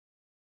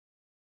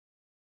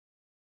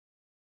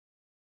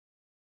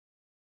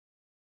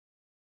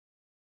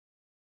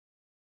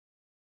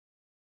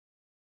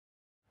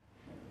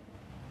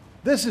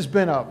This has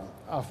been a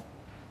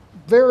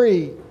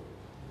very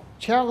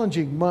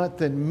challenging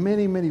month in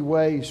many, many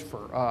ways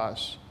for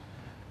us.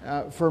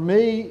 For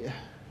me,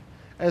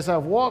 as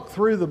I've walked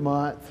through the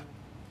month,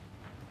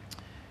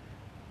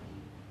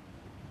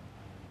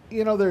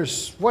 you know,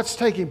 there's what's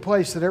taking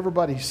place that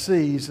everybody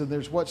sees, and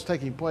there's what's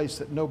taking place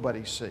that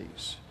nobody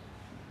sees.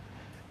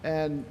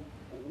 And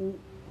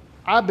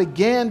I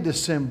began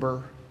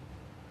December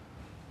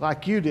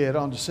like you did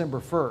on December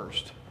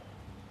 1st.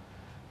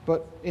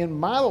 But in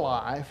my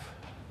life,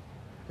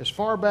 as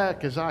far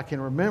back as I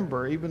can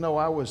remember, even though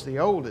I was the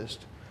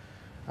oldest,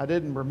 I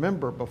didn't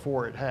remember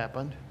before it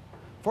happened.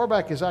 Far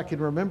back as I can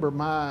remember,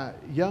 my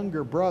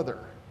younger brother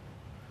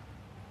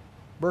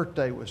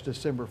birthday was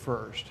December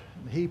 1st.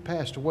 He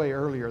passed away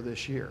earlier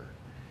this year.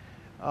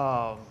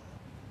 Part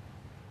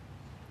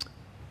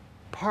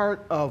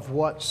of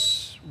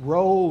what's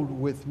rolled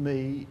with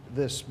me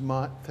this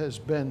month has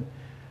been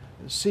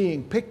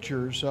seeing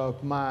pictures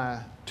of my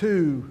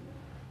two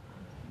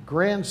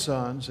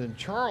grandsons in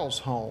Charles'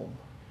 home,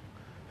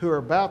 who are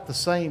about the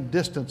same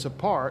distance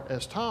apart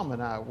as Tom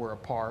and I were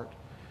apart,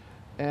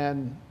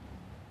 and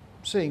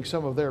seeing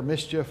some of their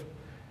mischief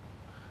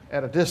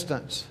at a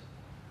distance.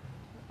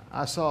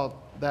 I saw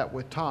that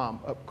with Tom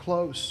up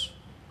close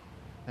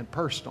and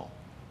personal.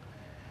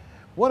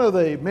 One of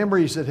the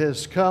memories that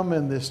has come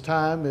in this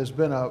time has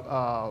been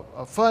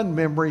a fun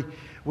memory.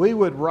 We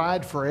would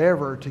ride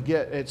forever to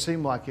get, it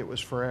seemed like it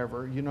was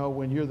forever. You know,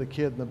 when you're the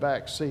kid in the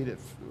back seat,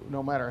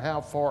 no matter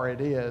how far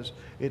it is,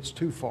 it's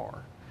too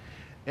far.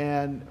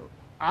 And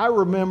I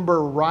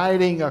remember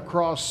riding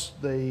across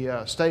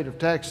the state of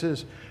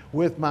Texas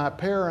with my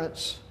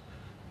parents.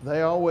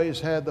 They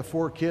always had the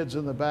four kids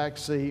in the back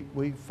seat.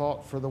 We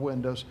fought for the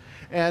windows.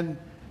 And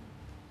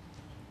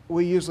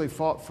we usually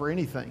fought for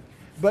anything.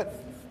 But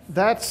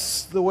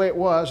that's the way it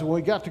was. When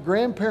we got to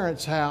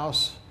grandparents'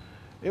 house,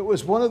 it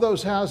was one of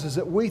those houses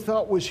that we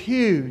thought was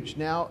huge.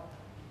 Now,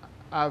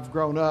 I've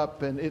grown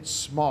up and it's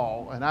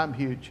small and I'm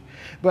huge.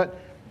 But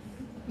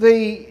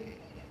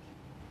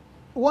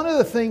one of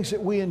the things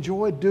that we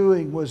enjoyed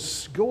doing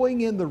was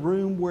going in the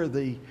room where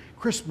the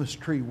Christmas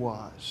tree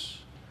was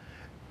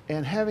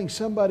and having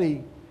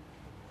somebody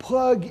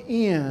plug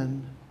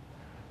in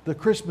the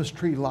Christmas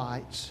tree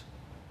lights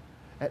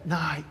at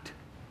night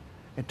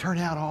and turn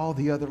out all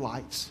the other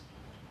lights.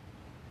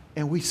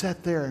 And we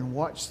sat there and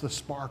watched the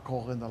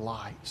sparkle in the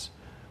lights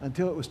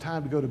until it was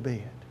time to go to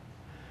bed.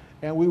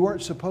 And we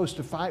weren't supposed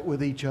to fight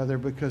with each other,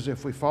 because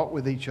if we fought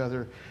with each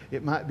other,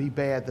 it might be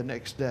bad the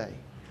next day.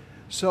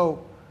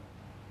 So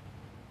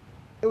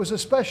it was a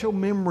special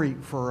memory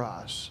for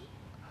us.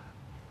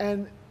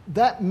 And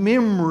that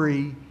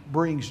memory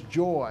brings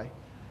joy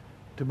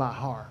to my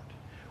heart.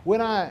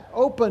 When I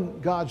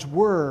open God's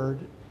Word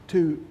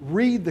to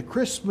read the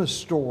Christmas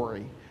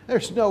story,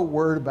 there's no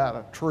word about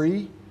a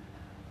tree.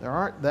 There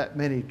aren't that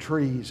many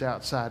trees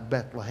outside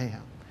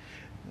Bethlehem.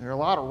 There are a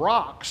lot of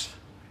rocks.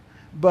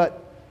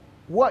 But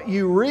what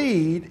you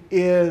read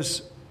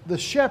is the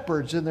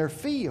shepherds in their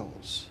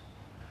fields.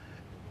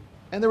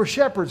 And there were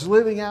shepherds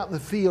living out in the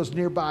fields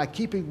nearby,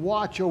 keeping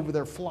watch over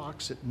their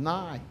flocks at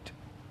night.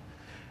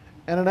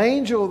 And an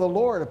angel of the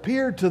Lord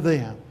appeared to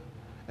them,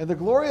 and the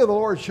glory of the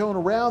Lord shone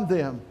around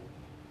them,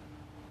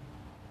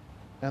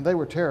 and they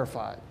were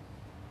terrified.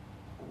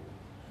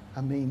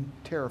 I mean,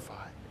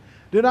 terrified.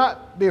 Do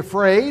not be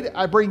afraid.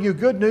 I bring you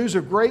good news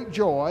of great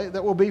joy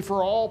that will be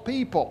for all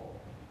people.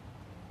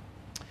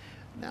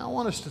 Now, I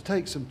want us to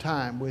take some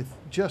time with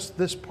just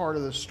this part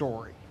of the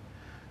story,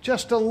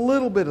 just a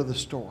little bit of the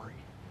story.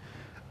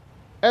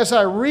 As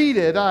I read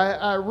it,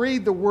 I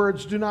read the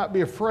words, do not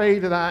be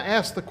afraid, and I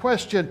ask the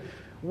question,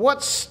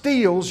 what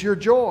steals your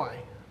joy?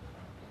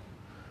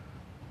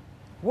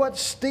 What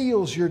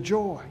steals your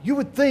joy? You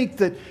would think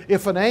that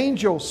if an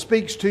angel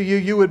speaks to you,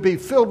 you would be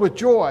filled with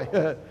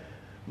joy.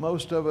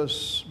 Most of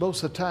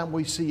the time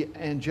we see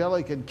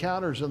angelic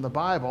encounters in the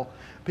Bible,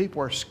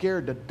 people are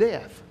scared to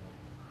death.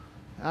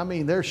 I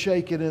mean, they're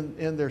shaking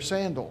in their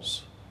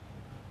sandals.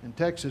 In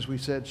Texas, we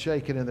said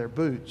shaking in their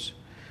boots.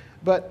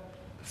 But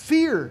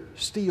fear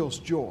steals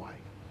joy.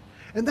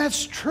 And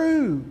that's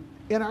true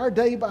in our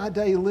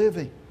day-by-day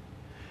living.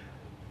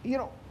 You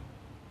know,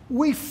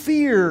 we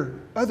fear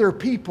other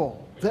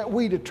people that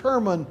we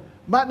determine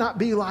might not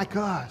be like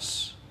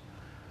us.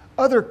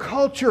 Other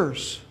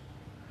cultures,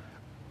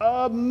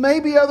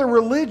 maybe other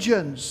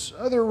religions,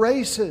 other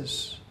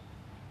races.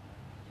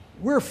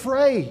 We're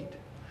afraid.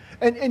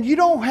 And you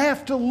don't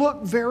have to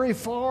look very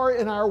far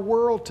in our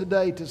world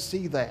today to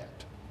see that.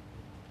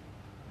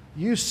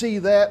 You see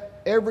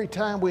that every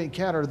time we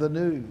encounter the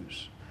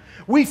news.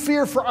 We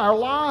fear for our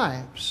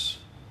lives.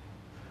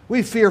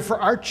 We fear for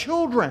our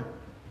children.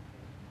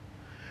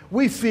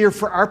 We fear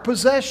for our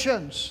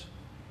possessions.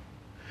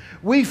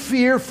 We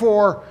fear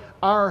for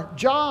our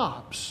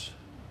jobs.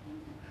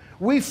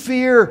 We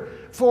fear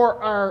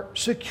for our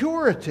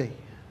security.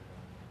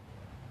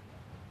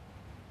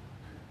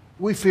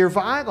 We fear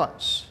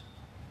violence.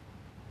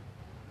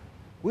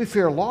 We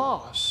fear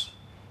loss.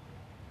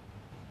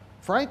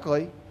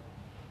 Frankly,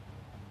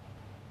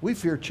 we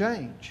fear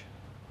change.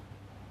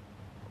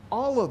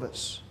 all of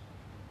us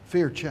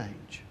fear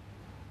change.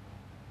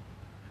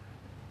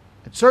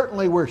 And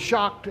certainly we're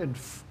shocked and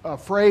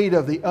afraid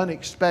of the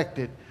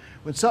unexpected.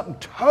 When something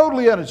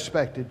totally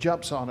unexpected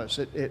jumps on us,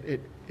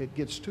 it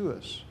gets to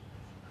us.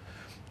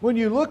 When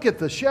you look at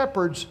the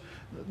shepherds,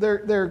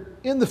 they're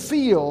in the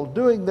field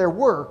doing their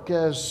work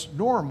as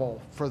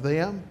normal for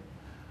them.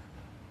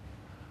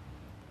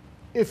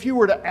 If you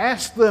were to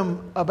ask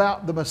them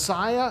about the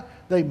Messiah,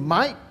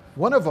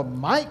 one of them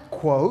might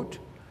quote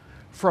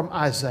from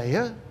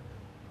Isaiah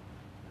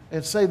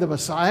and say the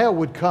Messiah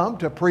would come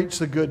to preach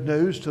the good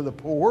news to the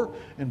poor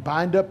and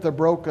bind up the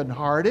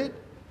brokenhearted.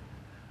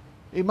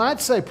 He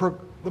might say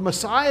the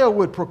Messiah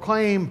would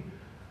proclaim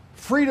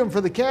freedom for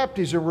the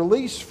captives and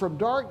release from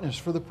darkness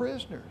for the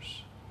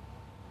prisoners.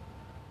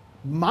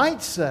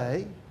 Might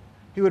say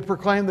he would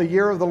proclaim the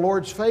year of the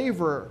Lord's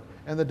favor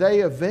and the day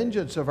of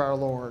vengeance of our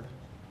Lord.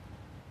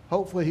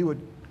 Hopefully he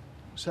would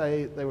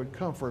say they would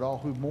comfort all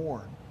who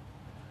mourn.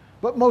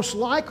 But most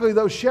likely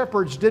those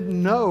shepherds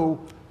didn't know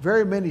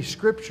very many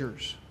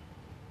scriptures.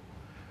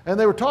 And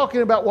they were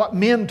talking about what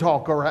men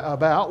talk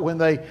about when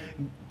they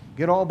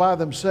get all by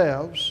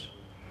themselves.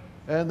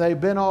 And they've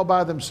been all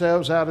by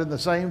themselves out in the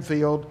same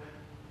field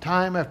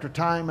time after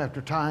time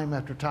after time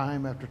after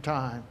time after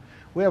time.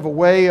 We have a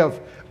way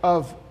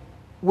of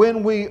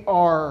when we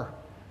are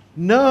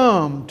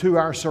numb to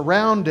our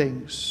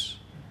surroundings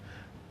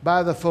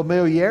by the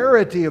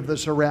familiarity of the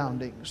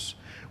surroundings,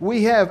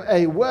 we have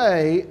a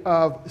way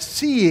of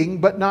seeing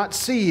but not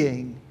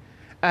seeing,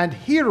 and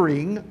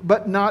hearing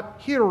but not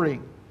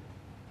hearing.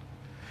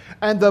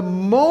 And the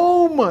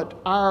moment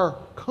our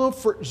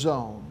comfort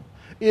zone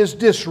is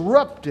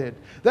disrupted,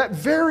 that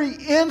very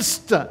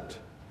instant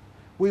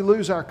we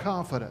lose our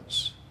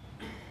confidence.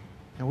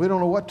 And we don't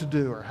know what to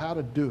do or how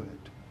to do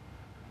it.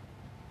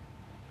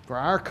 For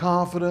our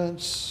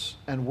confidence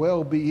and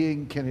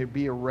well-being can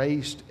be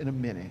erased in a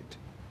minute.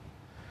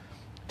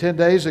 10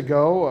 days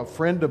ago, a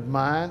friend of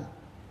mine,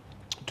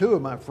 two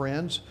of my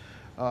friends,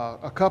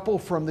 a couple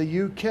from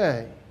the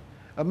UK,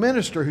 a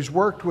minister who's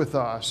worked with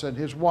us and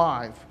his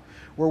wife,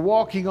 were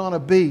walking on a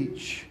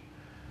beach.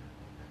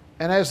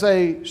 And as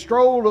they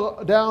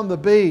strolled down the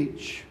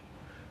beach,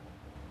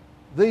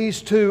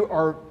 these two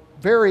are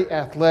very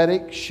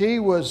athletic. She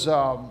was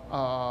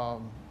a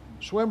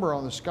swimmer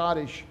on the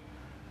Scottish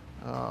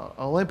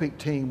Olympic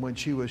team when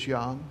she was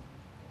young.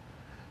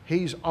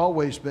 He's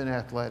always been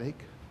athletic.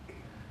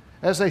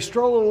 As they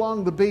stroll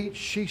along the beach,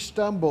 she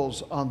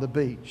stumbles on the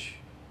beach.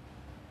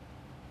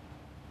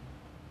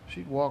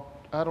 She'd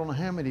walked I don't know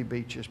how many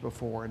beaches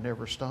before and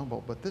never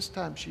stumbled, but this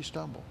time she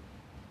stumbled.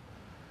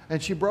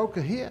 And she broke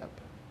a hip.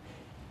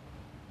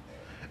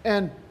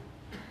 And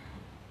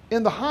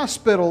in the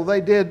hospital,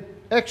 they did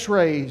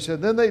x-rays,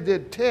 and then they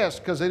did tests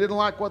because they didn't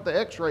like what the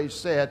x-rays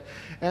said.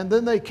 And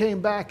then they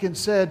came back and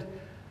said,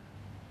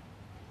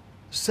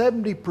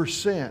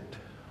 70%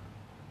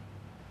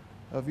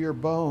 of your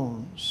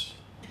bones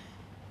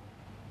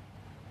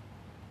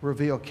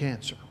reveal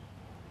cancer.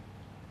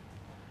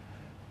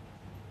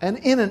 And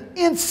in an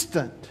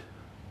instant,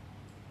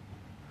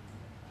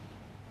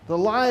 the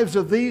lives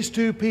of these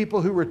two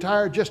people who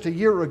retired just a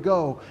year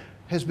ago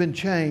has been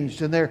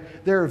changed, and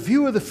their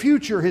view of the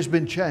future has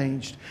been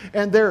changed,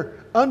 and their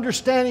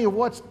understanding of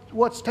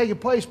what's taking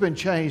place been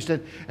changed.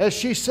 And as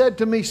she said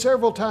to me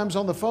several times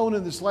on the phone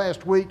in this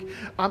last week,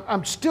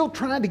 I'm still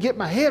trying to get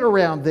my head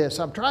around this.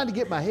 I'm trying to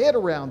get my head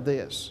around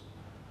this.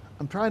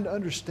 I'm trying to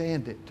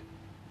understand it.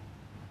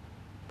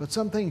 But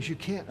some things you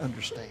can't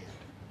understand.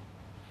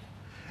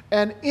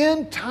 And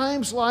in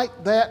times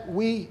like that,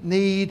 we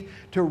need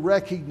to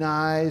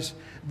recognize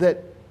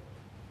that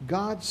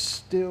God's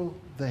still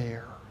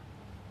there.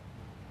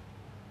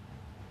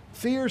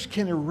 Fears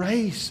can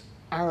erase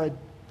our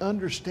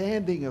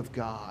understanding of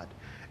God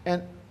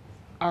and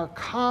our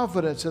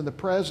confidence in the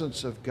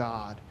presence of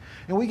God.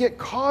 And we get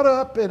caught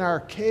up in our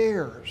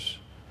cares.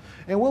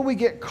 And when we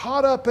get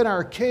caught up in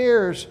our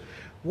cares,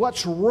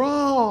 what's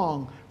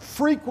wrong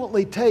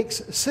frequently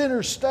takes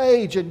center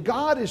stage, and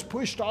God is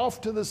pushed off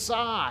to the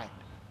side.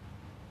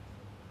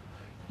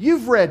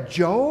 You've read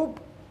Job.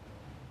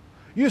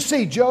 You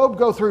see Job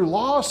go through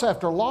loss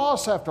after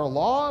loss after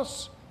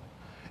loss.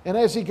 And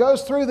as he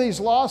goes through these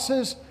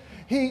losses,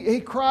 he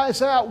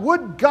cries out,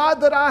 "Would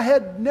God that I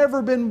had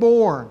never been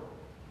born."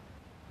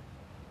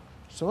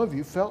 Some of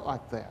you felt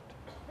like that.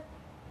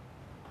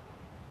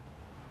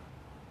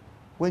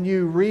 When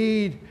you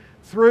read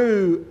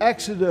through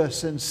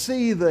Exodus and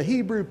see the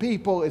Hebrew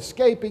people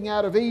escaping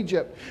out of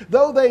Egypt,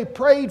 though they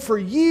prayed for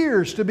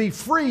years to be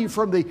free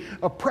from the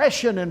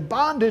oppression and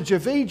bondage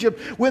of Egypt,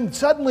 when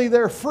suddenly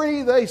they're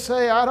free, they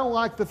say, "I don't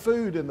like the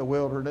food in the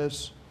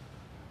wilderness.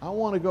 I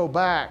want to go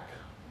back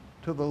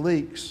to the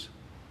leeks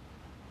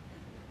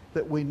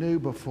that we knew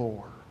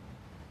before.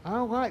 I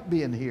don't like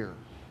being here.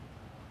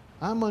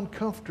 I'm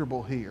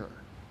uncomfortable here.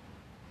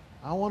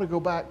 I want to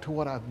go back to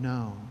what I've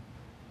known."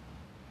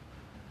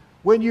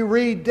 When you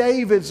read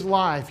David's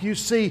life, you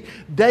see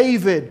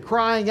David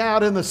crying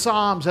out in the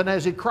Psalms. And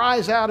as he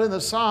cries out in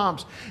the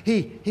Psalms,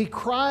 he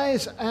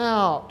cries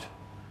out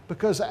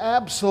because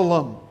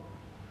Absalom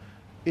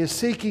is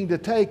seeking to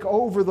take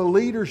over the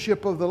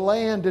leadership of the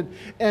land.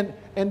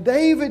 And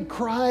David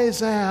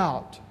cries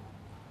out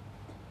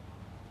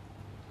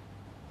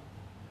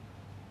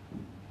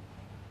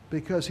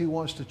because he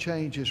wants to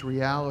change his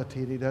reality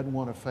and he doesn't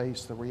want to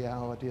face the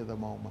reality of the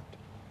moment.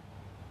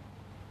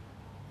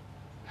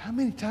 How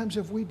many times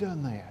have we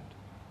done that?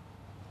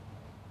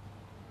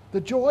 The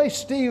joy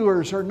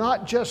stealers are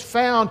not just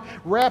found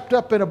wrapped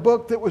up in a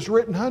book that was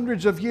written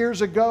hundreds of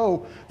years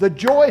ago. The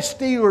joy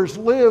stealers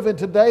live in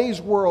today's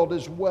world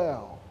as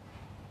well.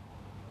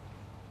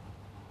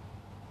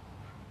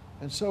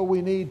 And so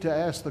we need to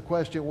ask the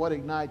question, what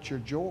ignites your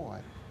joy?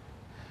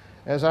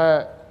 As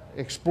I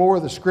explore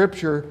the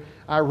Scripture,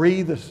 I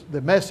read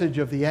the message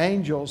of the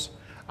angels.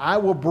 I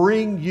will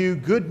bring you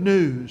good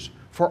news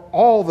for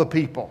all the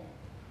people.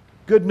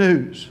 Good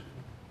news.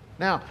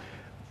 Now,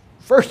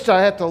 first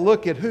I have to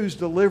look at who's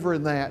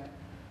delivering that.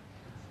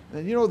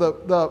 And you know,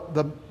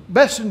 the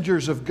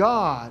messengers of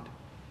God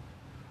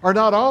are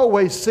not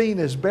always seen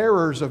as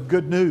bearers of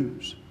good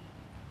news.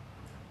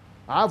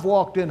 I've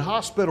walked in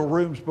hospital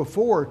rooms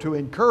before to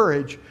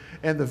encourage,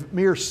 and the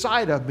mere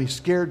sight of me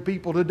scared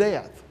people to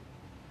death.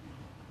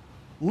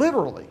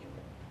 Literally.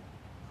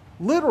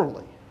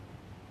 Literally.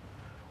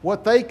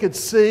 What they could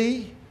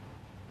see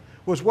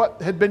was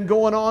what had been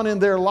going on in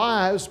their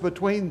lives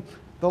between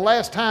the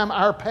last time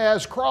our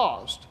paths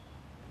crossed.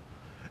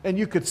 And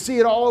you could see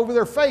it all over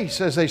their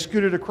face as they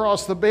scooted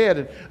across the bed.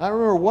 And I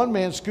remember one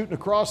man scooting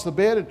across the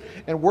bed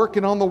and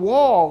working on the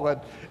wall,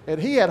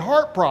 and he had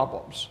heart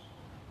problems.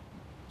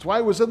 That's why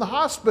he was in the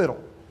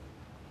hospital.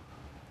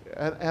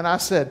 And I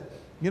said,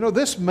 you know,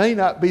 this may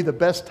not be the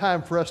best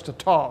time for us to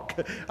talk.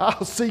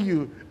 I'll see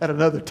you at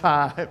another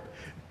time.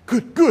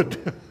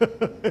 Good.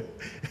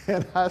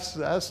 And I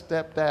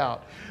stepped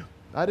out.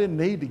 I didn't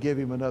need to give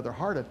him another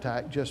heart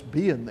attack just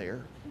being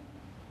there.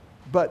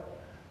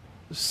 But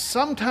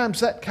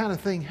sometimes that kind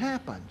of thing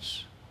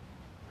happens.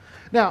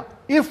 Now,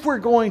 if we're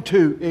going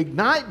to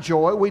ignite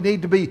joy, we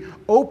need to be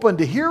open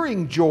to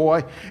hearing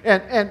joy,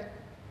 and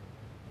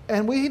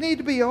we need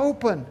to be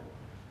open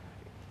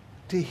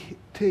to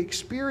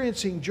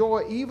experiencing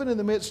joy even in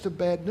the midst of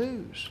bad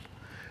news.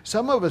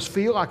 Some of us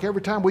feel like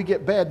every time we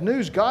get bad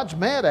news, God's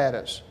mad at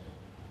us.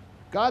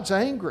 God's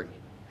angry.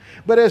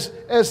 But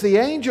as the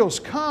angels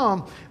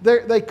come,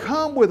 they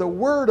come with a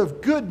word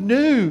of good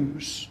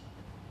news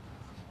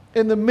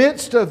in the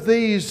midst of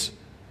these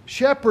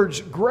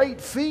shepherds'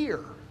 great fear.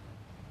 Of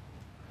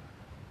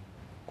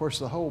course,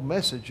 the whole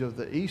message of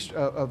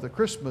the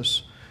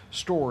Christmas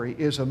story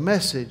is a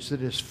message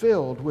that is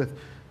filled with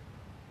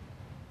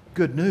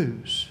good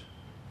news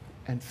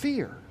and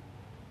fear.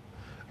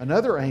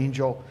 Another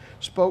angel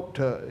spoke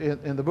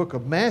in the book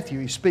of Matthew,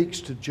 he speaks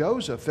to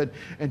Joseph,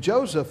 and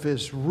Joseph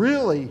is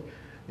really,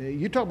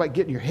 you talk about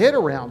getting your head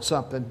around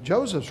something.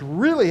 Joseph's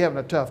really having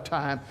a tough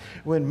time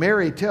when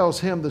Mary tells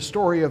him the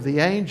story of the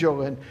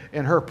angel and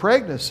her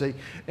pregnancy.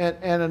 And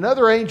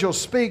another angel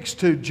speaks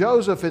to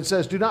Joseph and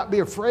says, do not be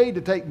afraid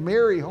to take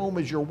Mary home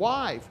as your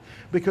wife,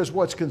 because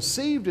what's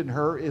conceived in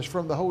her is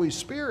from the Holy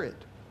Spirit.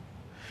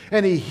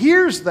 And he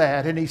hears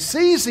that, and he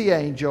sees the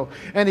angel,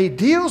 and he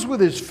deals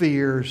with his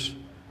fears,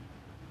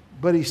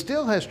 but he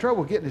still has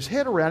trouble getting his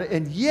head around it,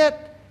 and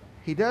yet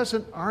he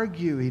doesn't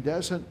argue, he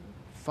doesn't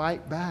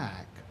fight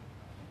back.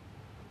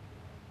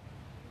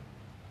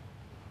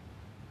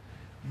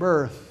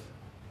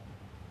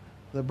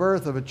 The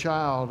birth of a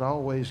child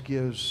always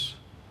gives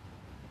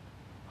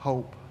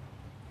hope.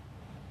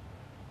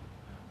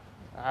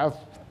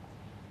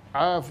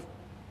 I've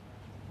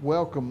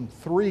welcomed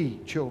 3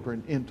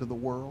 children into the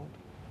world.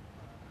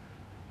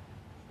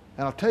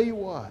 And I'll tell you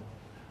what,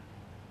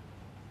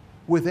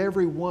 with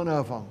every one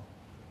of them,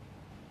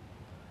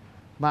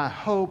 my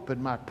hope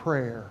and my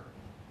prayer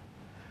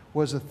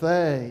was that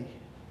they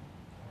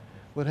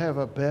would have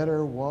a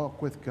better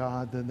walk with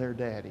God than their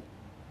daddy.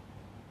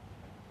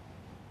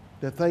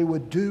 That they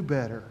would do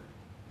better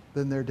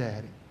than their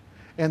daddy.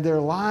 And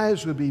their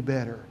lives would be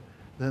better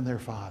than their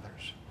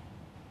father's.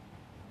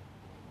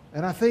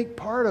 And I think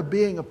part of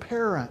being a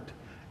parent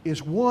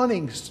is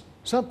wanting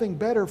something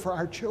better for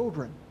our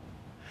children.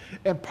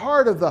 And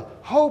part of the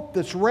hope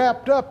that's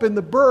wrapped up in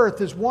the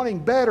birth is wanting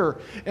better.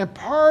 And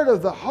part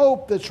of the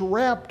hope that's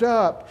wrapped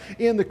up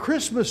in the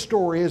Christmas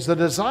story is the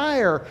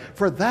desire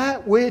for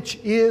that which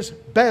is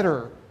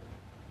better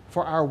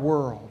for our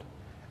world.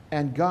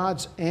 And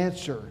God's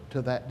answer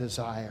to that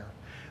desire.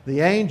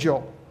 The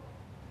angel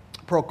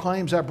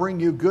proclaims, I bring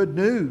you good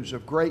news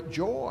of great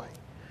joy.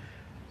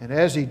 And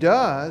as he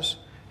does,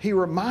 he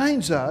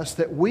reminds us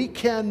that we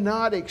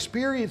cannot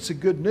experience the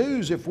good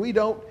news if we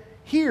don't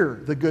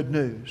hear the good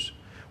news.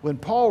 When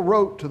Paul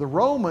wrote to the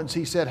Romans,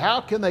 he said,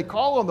 how can they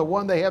call on the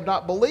one they have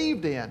not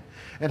believed in?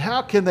 And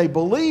how can they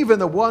believe in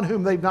the one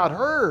whom they've not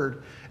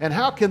heard? And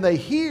how can they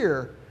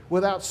hear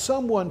without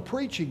someone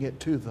preaching it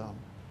to them?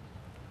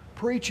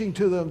 Preaching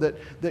to them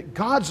that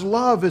God's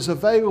love is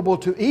available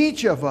to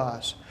each of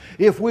us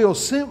if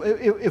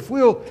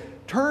we'll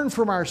turn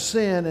from our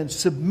sin and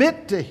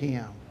submit to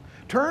Him.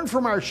 Turn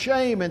from our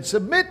shame and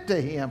submit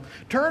to Him.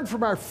 Turn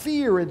from our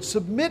fear and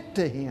submit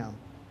to Him.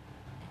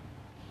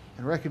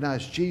 and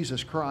recognize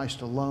Jesus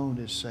Christ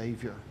alone as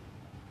Savior.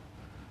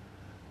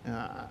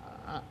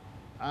 I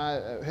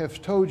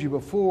have told you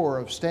before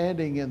of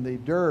standing in the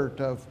dirt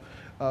of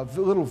a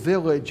little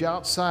village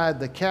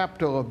outside the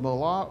capital of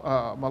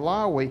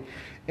Malawi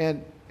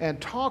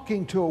and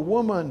talking to a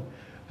woman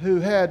who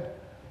had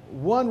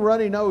one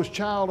runny-nosed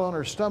child on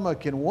her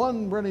stomach and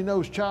one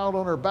runny-nosed child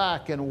on her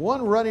back and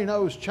one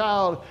runny-nosed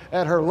child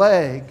at her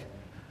leg.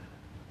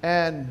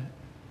 And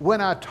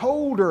when I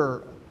told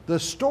her the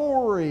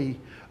story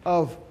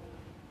of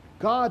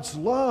God's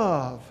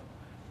love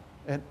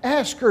and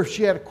asked her if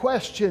she had a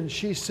question,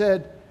 she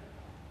said,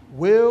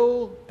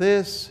 "Will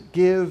this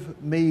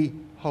give me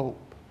hope?"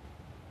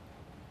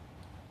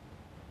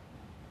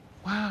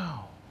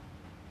 Wow.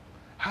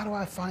 How do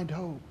I find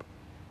hope?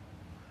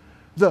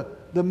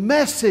 The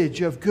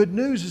message of good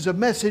news is a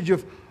message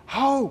of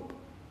hope.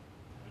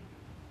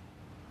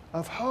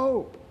 Of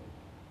hope.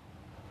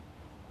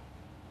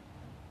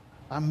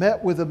 I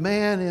met with a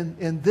man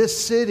in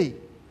this city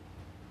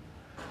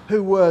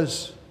who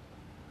was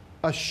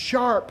a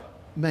sharp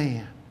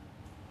man,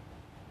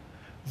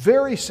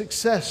 very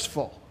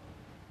successful,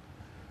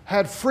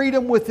 had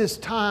freedom with his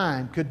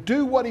time, could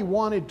do what he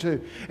wanted to.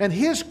 And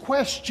his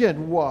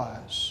question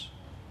was,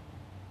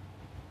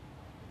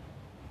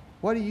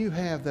 what do you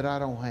have that I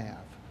don't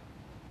have?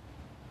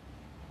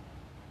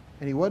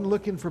 And he wasn't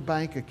looking for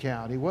bank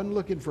account. He wasn't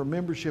looking for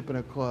membership in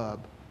a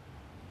club.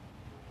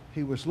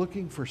 He was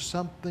looking for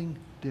something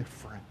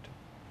different.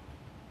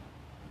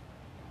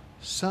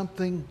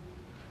 Something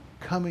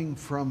coming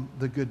from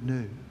the good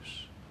news.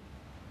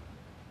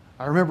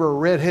 I remember a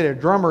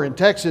red-headed drummer in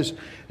Texas.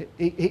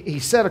 He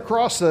sat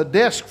across the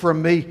desk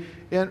from me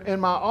in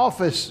my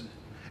office,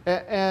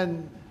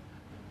 and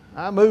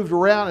I moved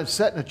around and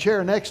sat in a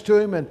chair next to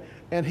him,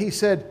 and he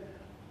said,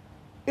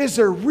 is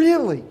there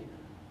really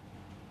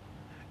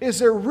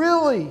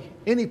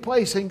any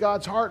place in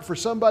God's heart for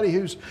somebody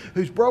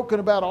who's broken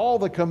about all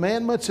the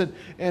commandments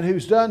and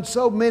who's done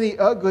so many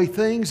ugly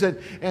things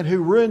and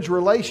who ruins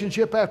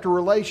relationship after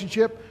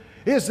relationship?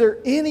 Is there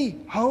any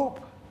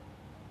hope?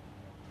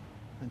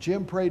 And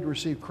Jim prayed to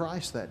receive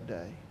Christ that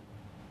day.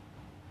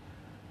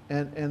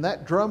 And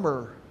that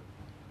drummer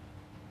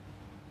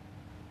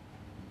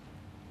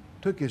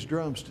took his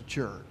drums to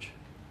church.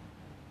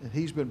 And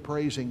he's been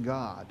praising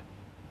God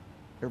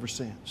ever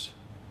since.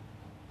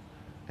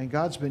 And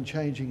God's been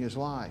changing his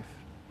life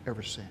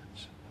ever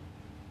since.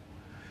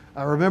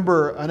 I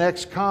remember an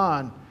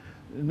ex-con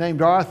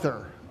named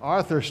Arthur.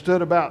 Arthur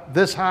stood about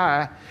this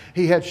high.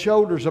 He had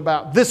shoulders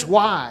about this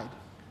wide.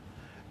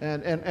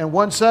 And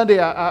one Sunday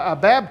I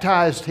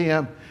baptized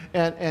him.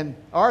 And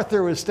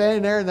Arthur was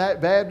standing there in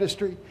that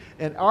baptistry.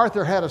 And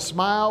Arthur had a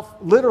smile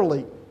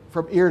literally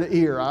from ear to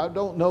ear. I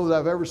don't know that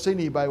I've ever seen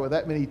anybody with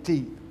that many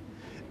teeth.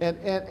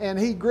 And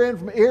he grinned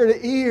from ear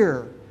to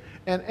ear.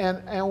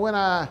 And when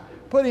I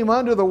put him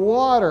under the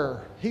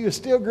water, he was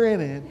still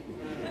grinning.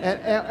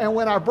 And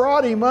when I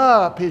brought him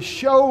up, his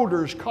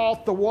shoulders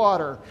caught the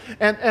water.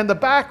 And the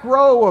back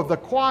row of the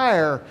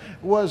choir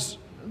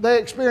they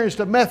experienced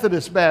a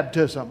Methodist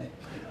baptism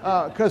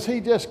because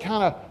he just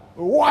kind of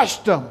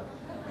washed them.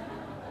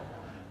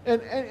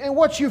 And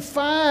what you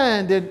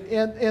find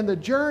in the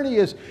journey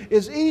is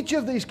each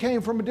of these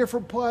came from a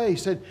different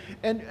place.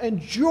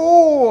 And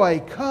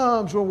joy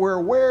comes when we're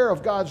aware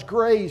of God's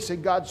grace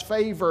and God's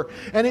favor.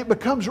 And it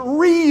becomes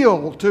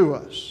real to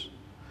us.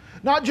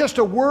 Not just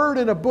a word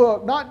in a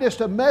book, not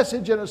just a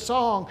message in a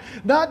song,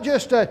 not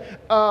just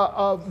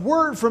a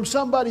word from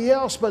somebody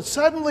else, but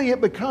suddenly it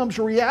becomes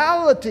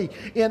reality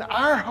in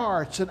our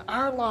hearts and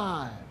our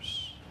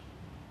lives.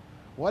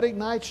 What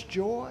ignites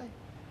joy?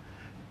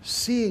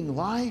 Seeing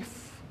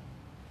life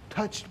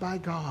touched by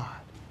God,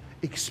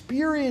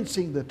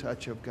 experiencing the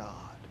touch of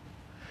God.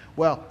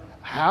 Well,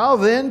 how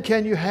then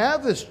can you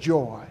have this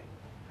joy,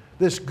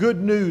 this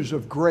good news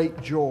of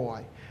great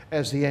joy,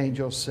 as the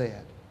angel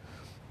said?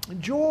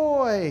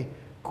 Joy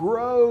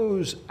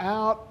grows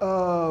out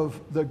of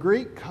the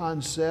Greek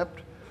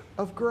concept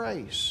of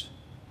grace.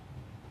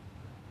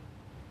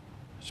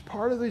 It's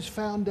part of this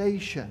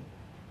foundation.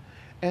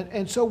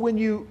 And so when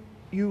you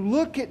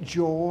look at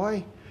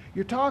joy,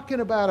 you're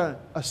talking about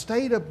a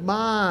state of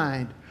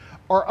mind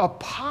or a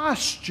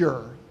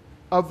posture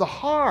of the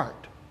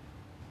heart,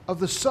 of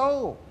the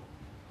soul.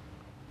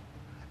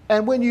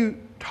 And when you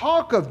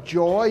talk of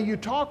joy, you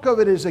talk of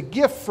it as a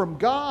gift from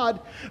God,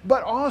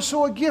 but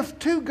also a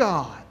gift to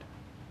God.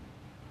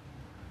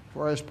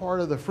 For as part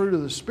of the fruit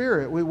of the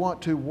Spirit, we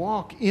want to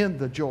walk in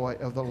the joy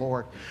of the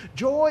Lord.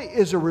 Joy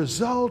is a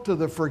result of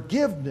the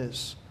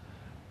forgiveness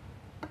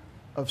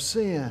of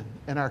sin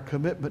and our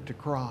commitment to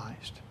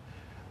Christ.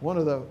 One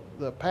of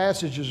the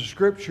passages of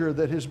Scripture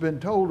that has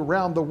been told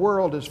around the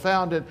world is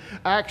found in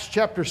Acts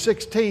chapter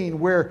 16,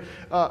 where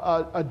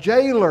a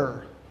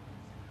jailer,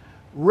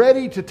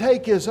 ready to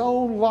take his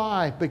own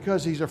life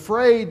because he's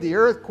afraid the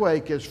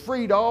earthquake has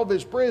freed all of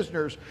his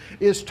prisoners,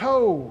 is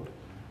told,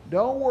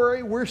 "Don't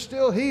worry, we're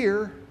still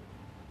here."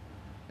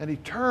 And he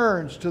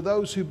turns to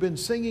those who've been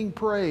singing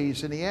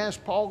praise and he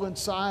asks Paul and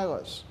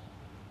Silas,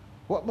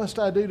 "What must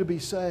I do to be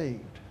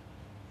saved?"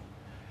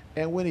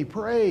 And when he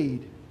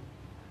prayed,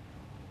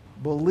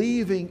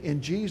 believing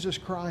in Jesus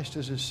Christ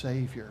as his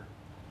Savior,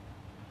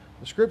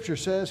 the Scripture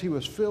says he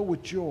was filled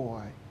with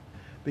joy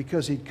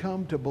because he'd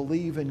come to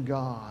believe in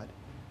God,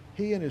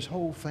 he and his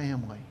whole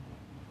family.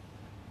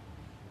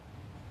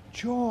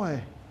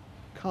 Joy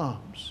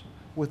comes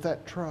with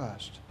that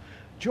trust.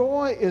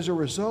 Joy is a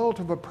result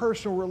of a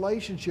personal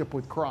relationship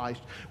with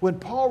Christ. When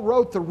Paul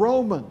wrote the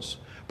Romans,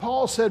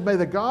 Paul said, "May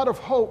the God of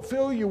hope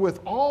fill you with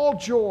all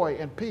joy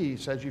and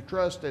peace as you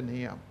trust in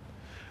Him."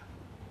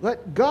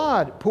 Let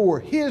God pour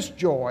His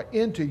joy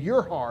into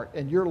your heart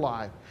and your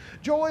life.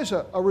 Joy is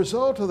a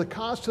result of the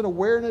constant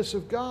awareness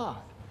of God.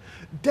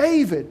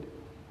 David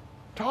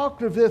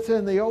talked of this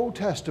in the Old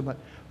Testament.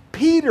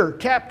 Peter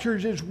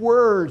captures his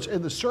words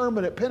in the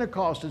sermon at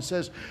Pentecost and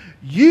says,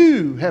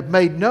 "You have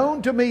made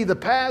known to me the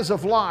paths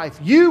of life.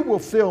 You will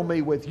fill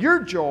me with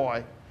your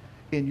joy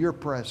in your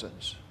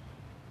presence."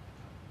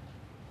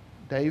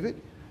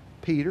 David,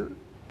 Peter,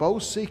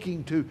 both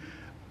seeking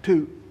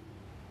to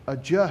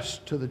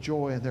adjust to the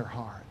joy in their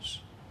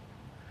hearts.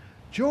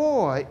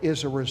 Joy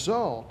is a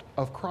result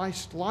of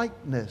Christ's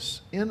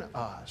likeness in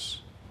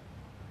us.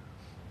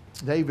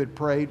 David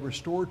prayed,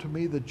 "Restore to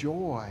me the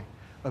joy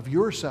of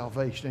your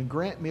salvation and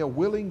grant me a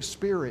willing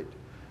spirit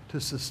to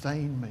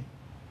sustain me."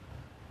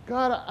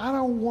 God, I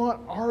don't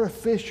want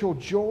artificial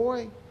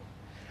joy.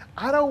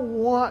 I don't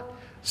want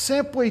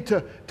simply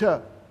to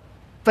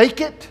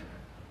fake it.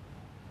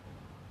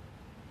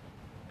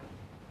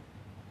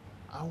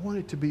 I want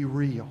it to be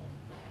real.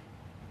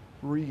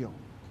 Real.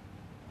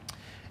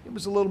 It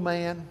was a little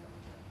man.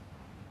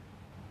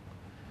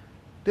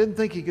 Didn't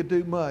think he could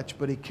do much,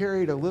 but he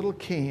carried a little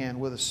can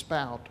with a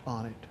spout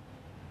on it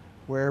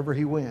wherever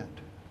he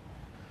went.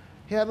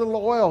 He had a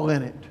little oil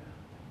in it.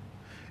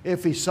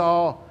 If he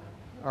saw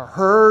or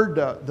heard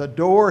the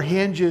door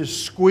hinges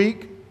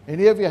squeak,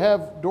 any of you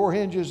have door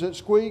hinges that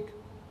squeak?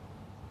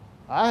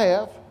 I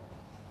have.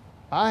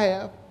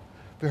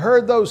 If you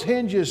heard those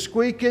hinges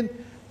squeaking,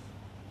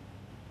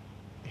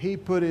 he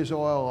put his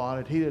oil on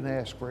it. He didn't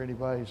ask for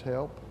anybody's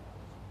help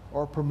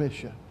or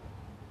permission.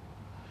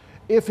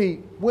 If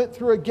he went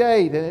through a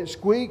gate and it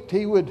squeaked,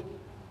 he would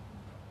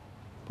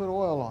put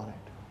oil on it.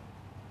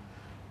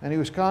 And he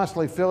was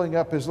constantly filling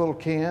up his little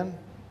can,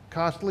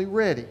 constantly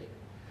ready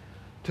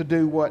to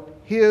do what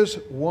his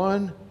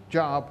one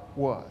job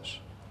was.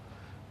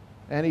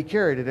 And he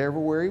carried it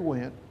everywhere he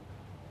went.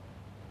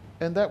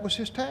 And that was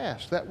his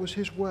task. That was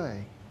his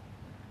way.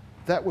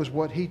 That was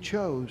what he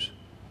chose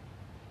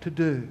to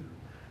do.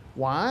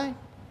 Why?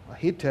 Well,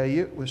 he'd tell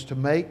you it was to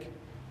make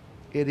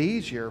it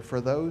easier for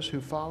those who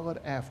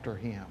followed after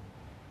him.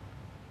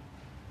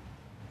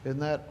 Isn't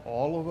that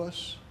all of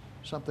us?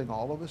 Something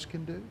all of us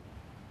can do?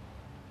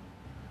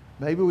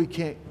 Maybe we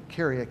can't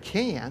carry a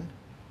can,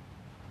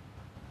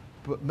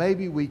 but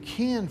maybe we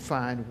can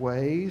find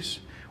ways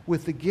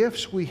with the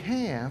gifts we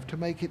have to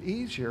make it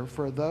easier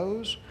for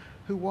those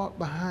who walk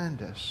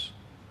behind us.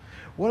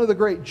 One of the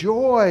great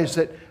joys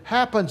that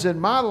happens in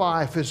my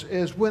life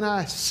is when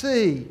I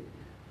see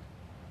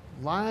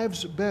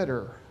lives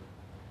better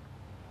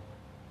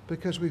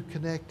because we've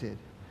connected.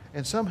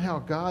 And somehow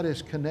God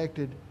is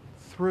connected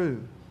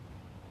through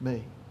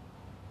me.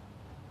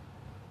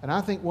 And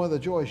I think one of the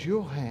joys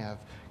you'll have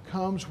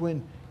comes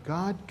when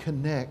God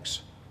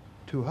connects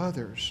to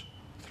others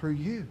through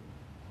you.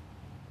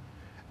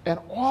 And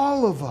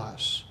all of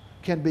us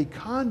can be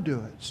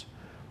conduits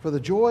for the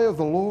joy of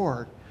the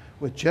Lord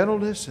with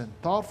gentleness and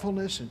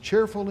thoughtfulness and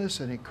cheerfulness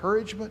and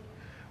encouragement.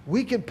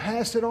 We can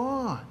pass it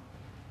on.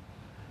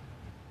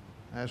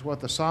 As what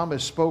the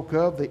psalmist spoke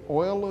of, the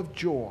oil of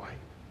joy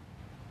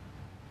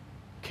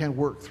can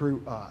work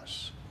through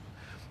us.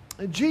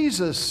 And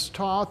Jesus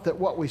taught that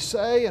what we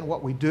say and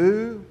what we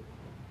do,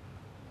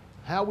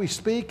 how we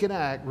speak and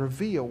act,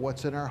 reveal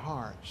what's in our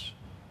hearts.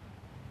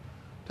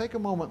 Take a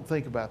moment and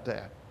think about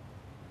that.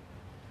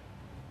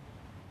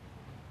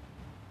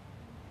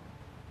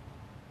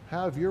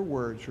 How have your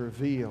words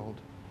revealed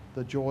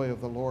the joy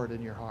of the Lord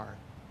in your heart?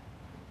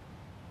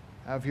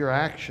 How have your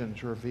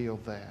actions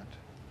revealed that?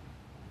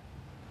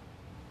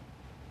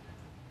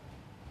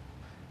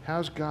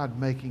 How's God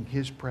making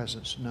His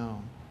presence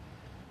known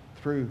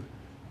through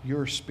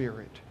your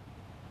spirit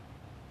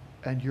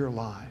and your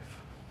life?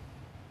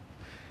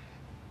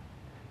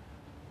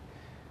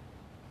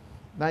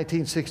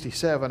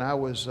 1967, I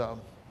was a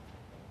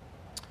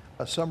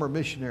summer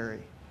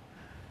missionary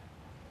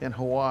in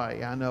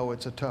Hawaii. I know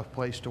it's a tough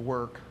place to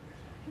work,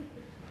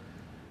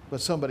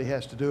 but somebody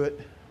has to do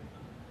it.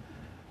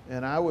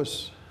 And I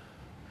was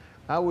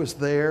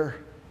there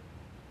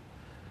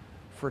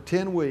for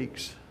 10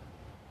 weeks.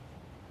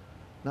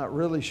 Not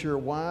really sure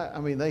why. I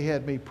mean, they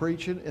had me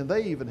preaching, and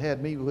they even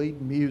had me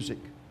leading music.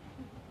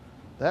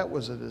 That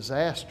was a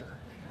disaster.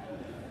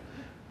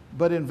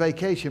 But in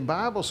Vacation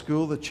Bible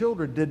School, the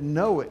children didn't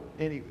know it.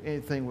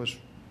 Anything was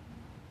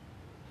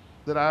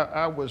that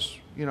I was,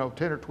 10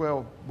 or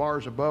 12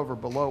 bars above or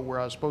below where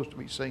I was supposed to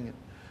be singing.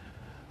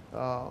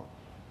 But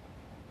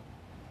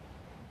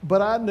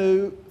I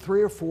knew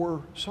 3 or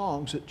 4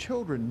 songs that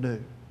children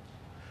knew.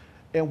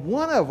 And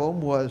one of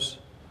them was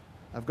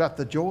I've got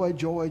the joy,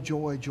 joy,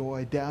 joy,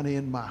 joy down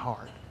in my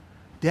heart.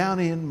 Down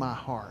in my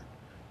heart.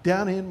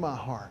 Down in my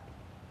heart.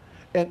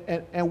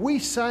 And we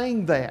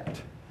sang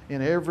that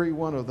in every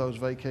one of those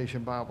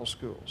vacation Bible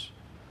schools.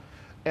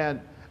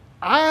 And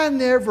I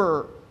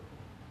never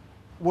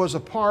was a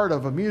part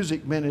of a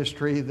music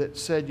ministry that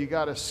said you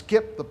got to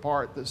skip the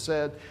part that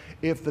said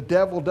if the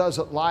devil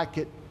doesn't like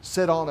it,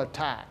 sit on a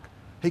tack.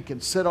 He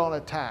can sit on a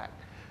tack.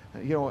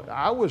 You know,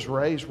 I was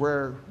raised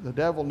where the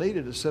devil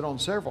needed to sit on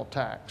several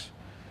tacks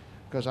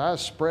because I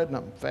was spreading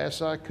them fast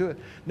as I could.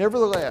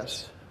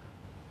 Nevertheless,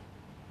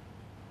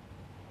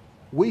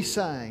 we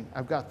sang,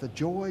 I've got the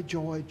joy,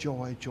 joy,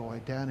 joy,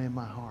 joy down in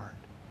my heart.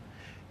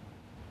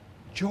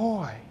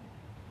 Joy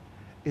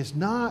is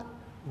not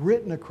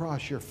written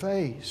across your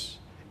face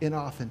in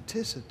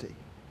authenticity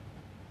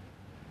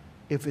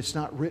if it's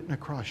not written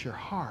across your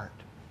heart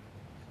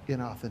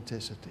in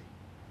authenticity.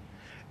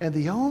 And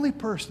the only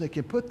person that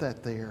can put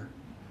that there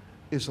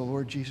is the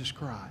Lord Jesus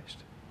Christ.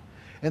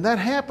 And that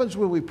happens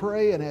when we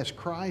pray and ask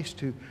Christ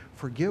to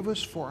forgive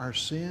us for our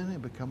sin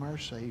and become our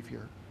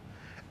Savior.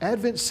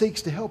 Advent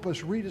seeks to help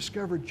us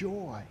rediscover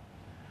joy.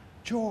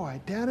 Joy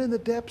down in the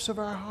depths of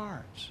our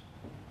hearts.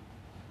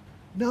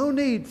 No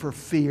need for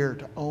fear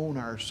to own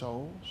our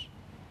souls.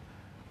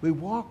 We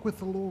walk with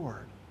the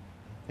Lord,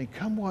 and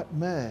come what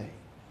may,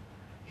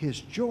 His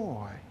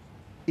joy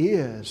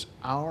is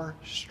our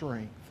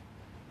strength.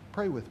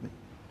 Pray with me.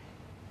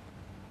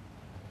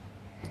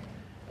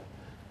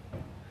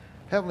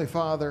 Heavenly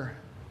Father,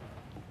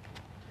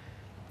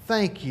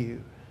 thank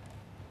you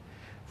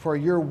for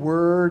your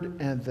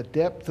word and the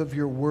depth of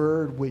your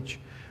word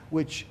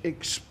which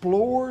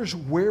explores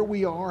where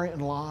we are in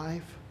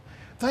life.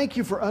 Thank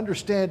you for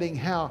understanding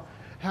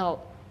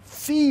how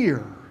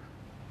fear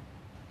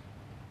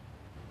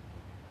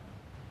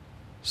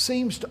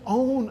seems to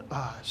own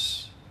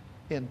us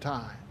in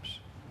times.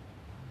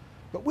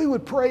 But we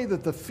would pray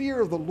that the fear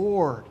of the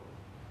Lord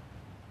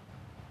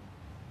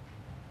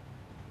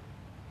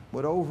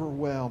would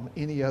overwhelm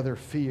any other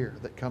fear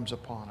that comes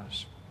upon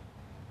us.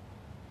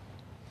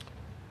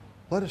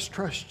 Let us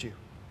trust you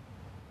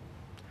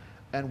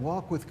and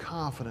walk with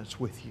confidence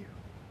with you,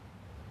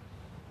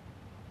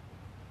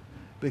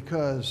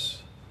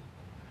 because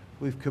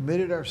we've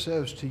committed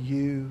ourselves to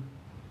you.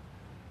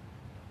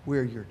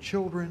 We're your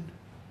children.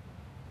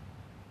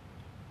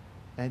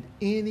 And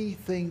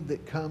anything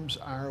that comes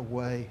our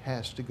way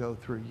has to go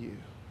through you.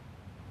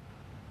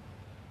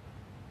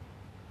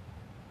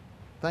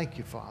 Thank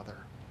you, Father,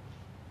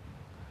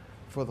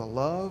 for the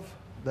love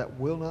that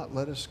will not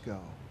let us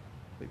go.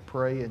 We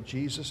pray in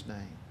Jesus'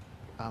 name.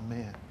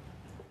 Amen.